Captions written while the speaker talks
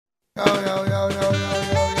yo, yo, yo, yo,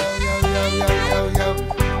 yo, yo, yo, yo, yo, yo.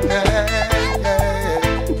 Hey, hey.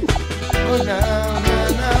 Oh, no, no,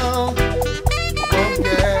 no.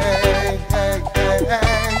 Okay. Hey, hey, hey,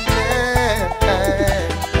 yeah, hey,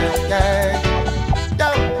 hey. Yo,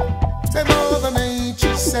 say Mother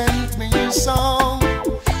Nature sent me a song.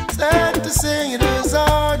 Said to sing it as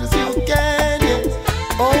hard as you can, yeah.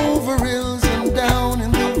 Over hills and down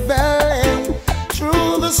in the valley,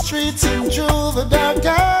 through the streets and through the dark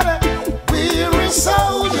alley. Weary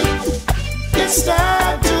soldier, it's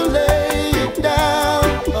time to lay it down.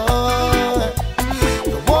 Oh,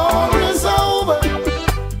 the war is over.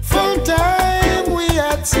 Full time we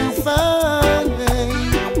had some fun,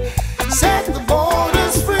 babe. Set the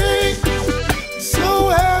borders free, so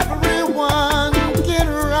everyone get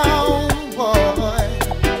around, boy.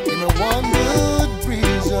 You know one good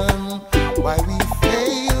reason why we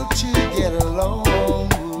fail to get along.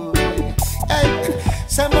 Hey,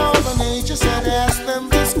 some Mother Nature said, ask them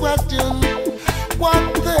this question: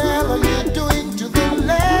 what the hell are you doing to the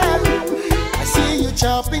land? I see you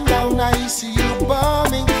chopping down, I see you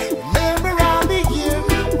bombing. Remember I'll be here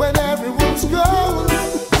when everyone's gone.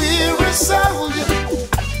 We're a soldier,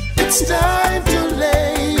 it's time to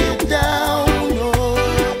lay it down. Oh,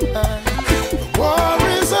 the war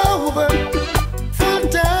is over. Full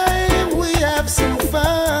time we have some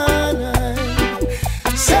fun.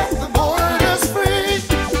 Set the borders free,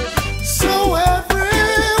 so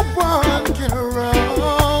everyone can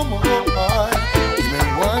roam. Give me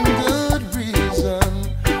one good reason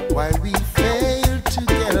why we fail to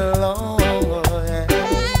get along.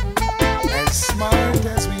 As smart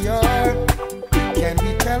as we are, can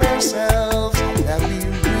we tell ourselves that we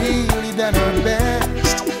really done our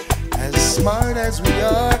best? As smart as we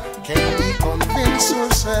are, can we convince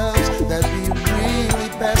ourselves that we really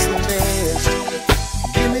passed the test?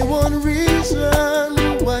 Give me one reason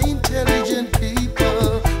why intelligent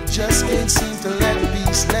people just can't seem to let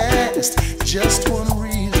peace last. Just one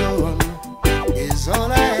reason is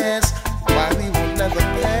all I ask. Why we won't let the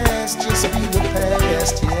past just be the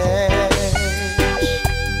past, yeah.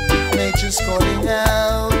 Nature's calling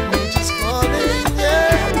out, nature's calling,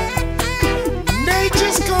 yeah.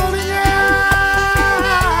 Nature's calling out,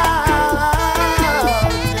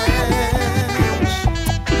 yes.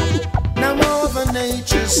 Now Mother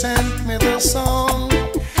Nature sent me the song,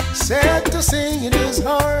 said to sing it as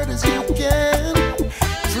hard as you can.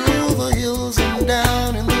 Through the hills and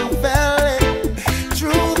down in the valley,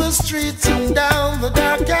 through the streets and down the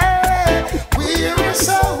dark alley. We're a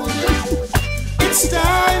soldier, it's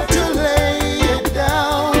time to lay it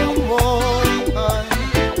down, boy.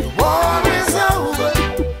 The war is over.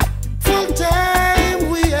 Full time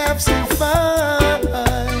we have some fun.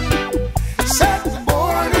 Set the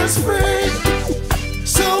borders free,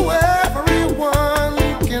 so everyone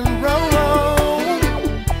can roam.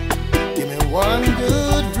 Give me one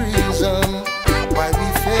good reason why we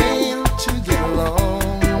fail to get along.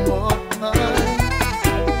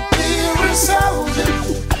 We're a soldier,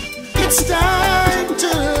 it's time